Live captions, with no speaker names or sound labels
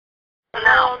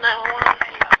No. 911.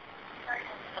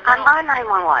 I'm on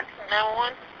 911.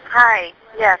 911? Hi.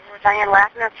 Yes. Diane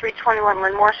Lackner, 321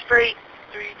 Linnmore Street.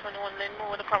 321 Linnmore,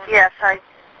 what department? Yes,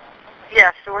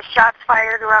 there were shots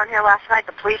fired around here last night.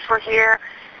 The police were here,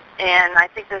 and I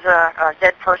think there's a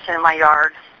dead person in my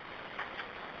yard.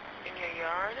 In your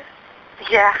yard?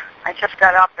 Yeah, I just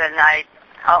got up and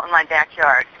out in my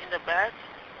backyard. In the back?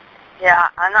 Yeah,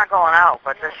 I'm not going out,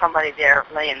 but there's somebody there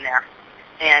laying there.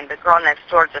 And the girl next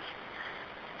door just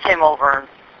came over, and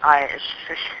I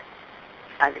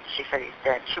think she said he's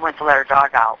dead. She went to let her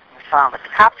dog out. We saw him. But the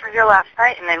cops were here last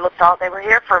night, and they were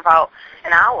here for about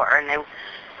an hour, and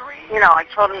I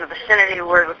told them the vicinity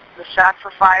where the shots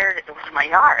were fired, it was my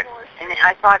yard. And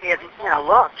I thought he had,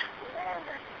 looked.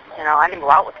 I didn't go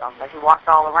out with him, but he walked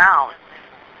all around.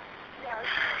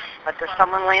 But there's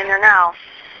someone laying there now.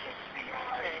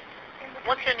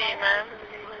 What's your name, ma'am?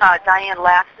 Diane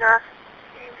Lackner.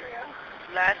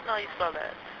 Lackner, how you spell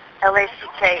that?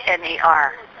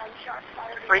 Lackner.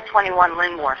 321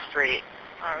 Linnmore Street.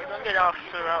 All right, we're going to get an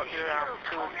officer out here to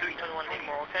 321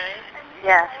 Linnmore, okay?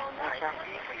 Yes. Okay.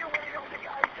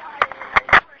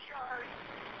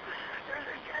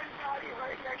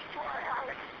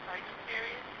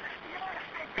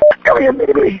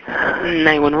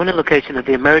 911, the location of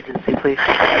the emergency, please.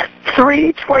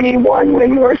 321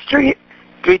 Linnmore Street.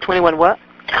 321 what?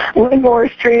 Linnmore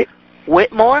Street.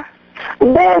 Whitmore?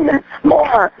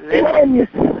 Linnmore. Lynn.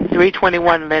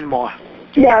 321 Linnmore.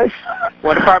 Yes.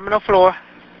 What apartment or floor?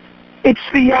 It's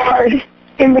the yard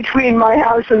in between my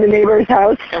house and the neighbor's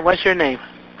house. And what's your name?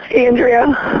 Andrea.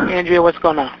 Andrea, what's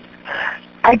going on?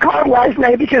 I called last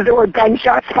night because there were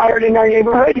gunshots fired in our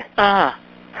neighborhood. Uh-huh.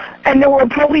 And there were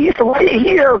police right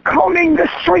here combing the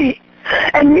street.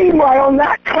 And meanwhile,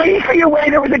 not 20 feet away,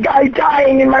 there was a guy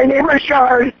dying in my neighbor's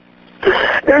yard.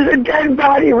 There's a dead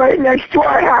body right next to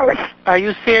our house. Are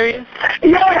you serious?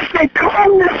 Yes, they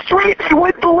combed the street. They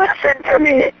wouldn't listen to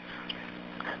me.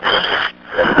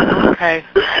 Okay.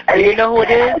 Do you know who it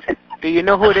is? Do you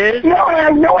know who it is? No, I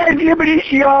have no idea, but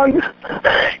he's young.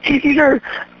 He's either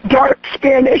dark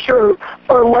Spanish or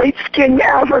light-skinned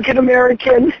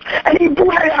African-American. And he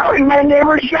bled out in my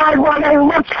neighbor's yard when I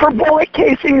looked for bullet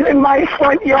casings in my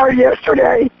front yard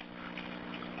yesterday.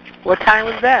 What time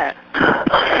was that?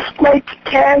 Like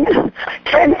 10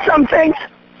 something.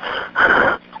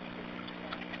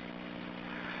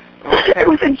 Okay. It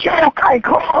was a joke. I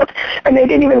called, and they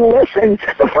didn't even listen.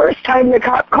 The first time the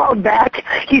cop called back,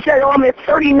 he said, I'm at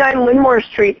 39 Linnmore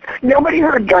Street. Nobody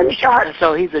heard gunshots. And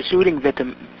so he's a shooting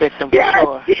victim for yeah,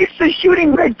 sure. He's the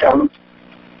shooting victim.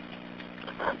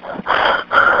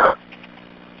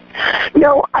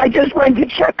 No, I just went to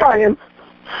check on him.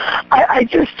 I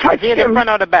just touched him. Is he in the front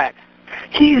or the back?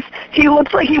 He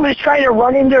looks like he was trying to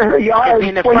run into her yard. Is he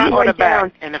in the when front he or the went down.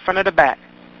 back? In the front or the back?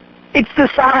 It's the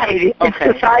side. Okay. It's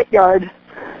the side yard.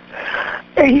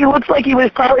 And he looks like he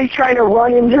was probably trying to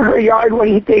run into her yard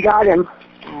when they got him.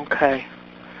 Okay.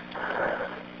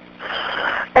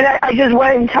 And I just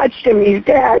went and touched him. He's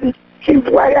dead. He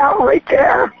bled out right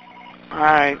there. All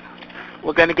right.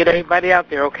 We're going to get everybody out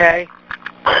there, okay?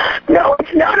 No,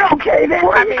 it's not okay. They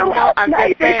were here last I'm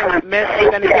night. just saying, miss,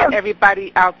 we're going to get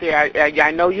everybody out there.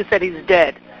 I know you said he's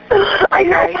dead. I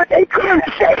know, but they couldn't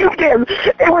save him.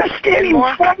 They were standing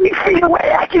 20 feet away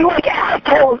acting like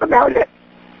assholes about it.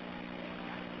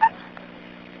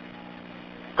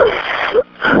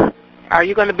 Are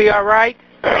you going to be all right?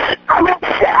 I'm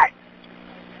upset.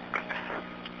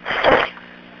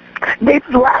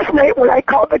 Last night when I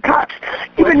called the cops,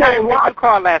 even what though time did you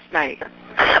call last night?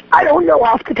 I don't know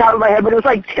off the top of my head, but it was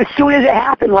like as soon as it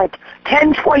happened, like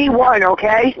 10:21,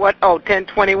 okay? What? Oh,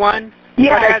 1021?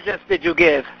 Yes. What address did you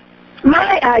give?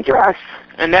 My address.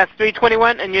 And that's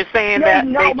 321, and you're saying that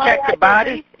they checked the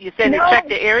body? You said they checked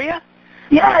the area?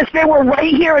 Yes, they were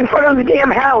right here in front of the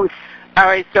damn house. All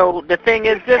right, so the thing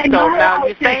is this, And though. my Now, house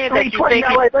you're saying that is you think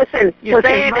you're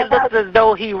saying it looks as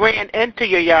though he ran into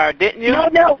your yard, didn't you?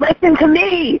 No, listen to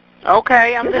me.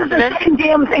 Okay, I'm This is listening. the same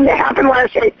damn thing that happened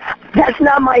last night. That's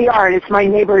not my yard. It's my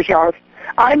neighbor's yard.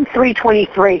 I'm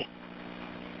 323.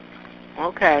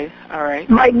 Okay, all right.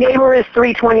 My neighbor is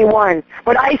 321.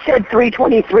 But I said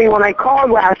 323 when I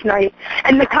called last night,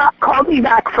 and the cop called me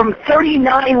back from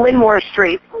 39 Linnmore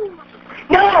Street.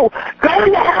 No, go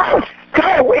in the house.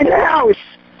 Go in the house.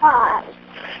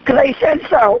 Because I said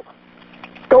so.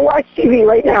 Go watch TV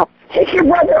right now. Take your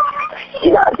brother.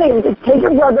 You got to say, take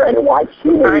your brother and watch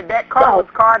TV. All right, that call was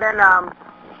called in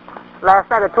last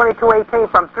night at 2218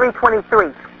 from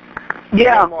 323.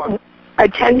 Yeah, Linnmore.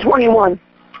 at 10:21.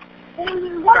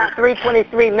 From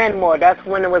 323 Linnmore. That's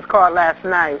when it was called last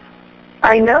night.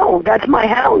 I know. That's my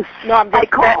house. No,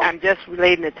 I'm just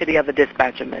relating it to the other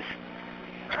dispatcher, miss.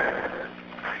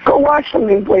 Go watch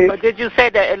something, please. But did you say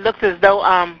that it looks as though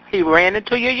he ran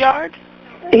into your yard?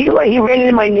 He ran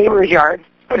into my neighbor's yard.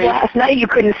 But last night you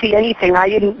couldn't see anything. I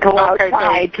didn't go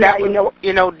outside. So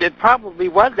it probably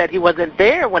was that he wasn't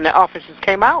there when the officers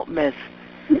came out, miss.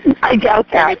 I doubt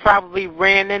that. And he probably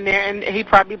ran in there and he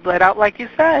probably bled out like you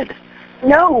said.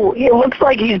 No, it looks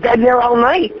like he's been there all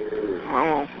night.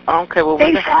 Oh, okay. Well,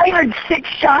 they fired 6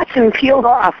 shots and peeled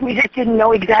off. We just didn't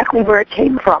know exactly where it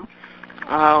came from.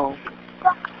 Oh.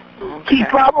 Okay. He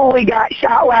probably got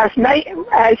shot last night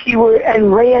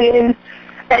and ran in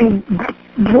and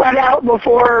bled out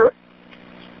before.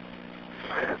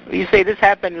 You say this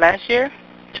happened last year,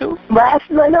 too?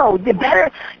 No. This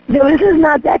is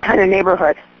not that kind of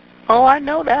neighborhood. Oh, I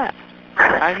know that.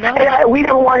 I know. And we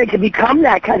don't want it to become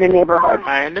that kind of neighborhood.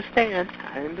 I understand.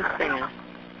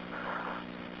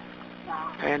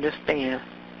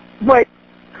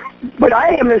 But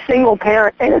I am a single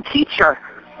parent and a teacher.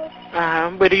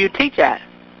 Where do you teach at?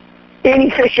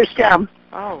 Annie Fisher STEM.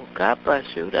 Oh, God bless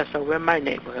you. That's over in my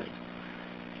neighborhood.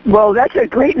 Well, that's a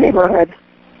great neighborhood.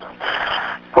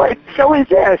 But so is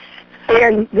this.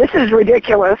 And this is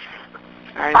ridiculous.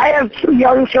 I have 2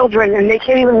 young children, and they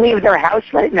can't even leave their house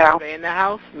right now. Are they in the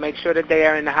house? Make sure that they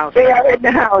are in the house. They are in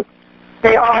the house.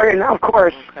 They are, and of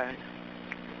course.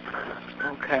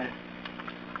 Okay.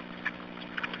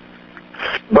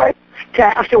 But to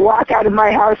have to walk out of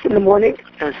my house in the morning.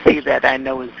 And see that, I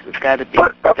know it's got to be.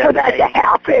 For that to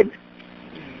happen.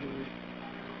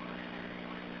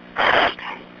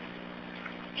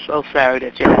 So sorry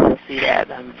that you have to see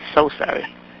that. I'm so sorry.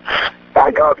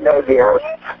 I don't know, dear.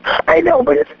 I know,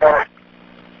 but it's not.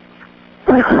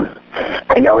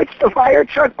 I know it's the fire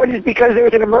truck, but it's because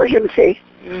there's an emergency.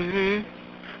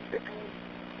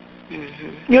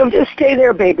 You'll just stay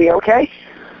there, baby, okay?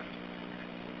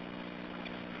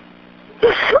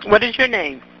 What is your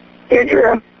name?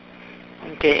 Andrea.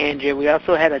 Okay, Andrea. We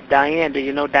also had a Diane. Do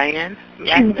you know Diane?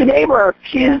 She's the neighbor.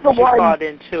 She's the one. She called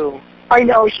in, too. I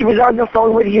know. She was on the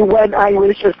phone with you when I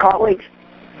was just calling.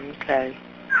 Okay.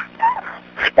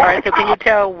 All right, so can you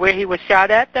tell where he was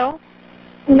shot at, though?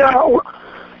 No.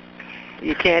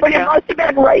 You can't but tell? It must have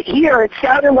been right here. It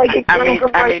sounded like it came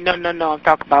from right... No. I'm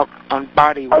talking about on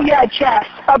body. Oh, yeah, chest.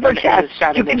 Upper chest.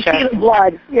 You can see the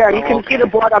blood. Yeah, you can see the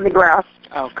blood on the grass.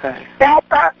 Okay.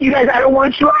 You guys, I don't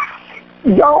want you...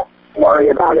 Don't worry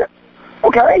about it.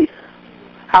 Okay?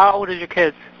 How old are your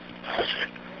kids?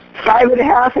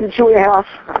 5.5 and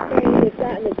 2.5. He's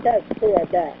shot in the chest, too,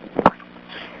 at that.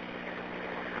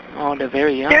 Oh, they're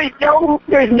very young.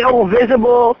 There's no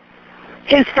visible...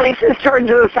 His face is turned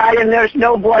to the side, and there's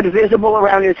no blood visible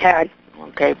around his head.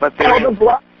 Okay, but there's all the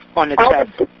blood on the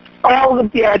chest.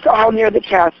 It's all near the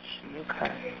chest.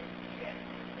 Okay.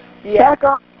 Yeah. Back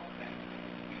up.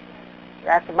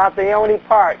 That's about the only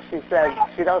part, she said.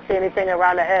 She don't see anything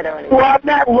around the head or anything. Well, I'm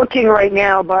not looking right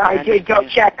now, but I did go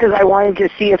check because I wanted to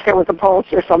see if there was a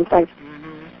pulse or something.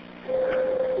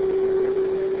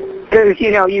 Because,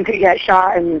 you could get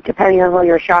shot, and depending on where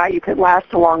you're shot, you could last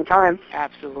a long time.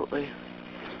 Absolutely.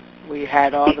 We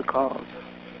had all the calls.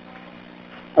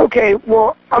 Okay,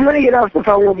 well, I'm going to get off the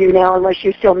phone with you now unless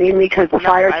you still need me because the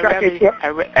fire truck is here.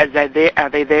 Are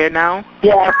they there now?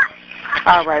 Yeah.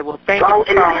 All right, well, thank you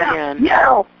for calling in.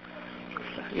 Yeah.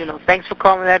 Thanks for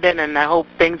calling that in, and I hope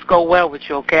things go well with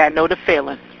you, okay? I know the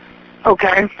feeling.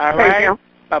 Okay. All right. Thank you.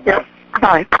 Bye-bye. Yeah.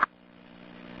 Bye.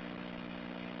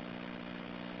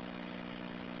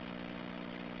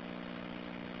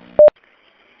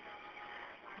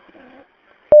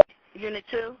 Unit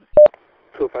 2?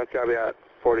 2-5 caveat,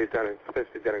 40 Jennings,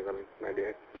 50 Jennings on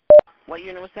 98. What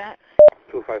unit was that?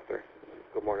 253.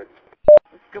 Good morning.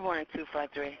 Good morning,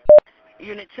 253.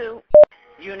 Unit 2?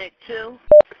 Unit 2?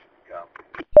 Yeah.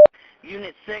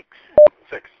 Unit 6?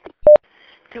 6.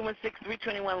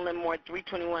 216-321 Linnmore,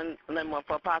 321 Linnmore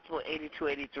for a possible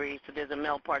 8283. So there's a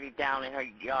male party down in her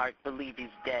yard. Believe he's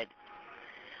dead.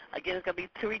 Again, it's going to be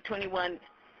 321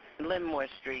 Linnmore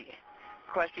Street.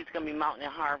 Cross Street's going to be Mountain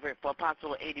and Harvard for a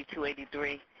possible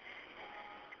 8283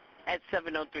 at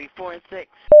 703. 4 and 6.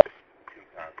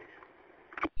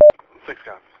 6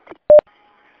 copies.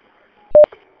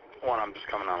 1, I'm just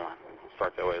coming online. I'll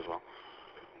start that way as well.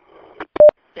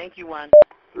 Thank you, 1.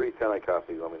 310, I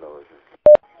copy. Let me know.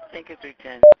 Thank you,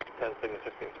 310. 10, signal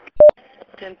 15.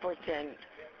 10 410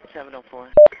 704.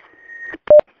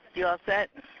 You all set?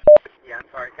 Yeah, I'm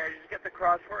sorry. Can I just get the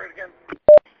crossword again?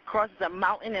 Cross is a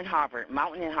Mountain and Harvard.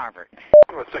 Mountain and Harvard.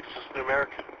 6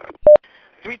 numeric.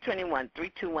 321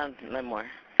 Linnmore.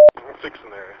 6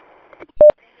 in there.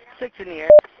 6 in the air.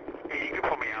 Hey, you can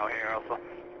put me out here also.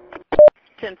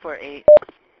 1048.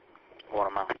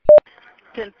 Watermount.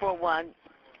 1041,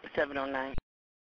 709.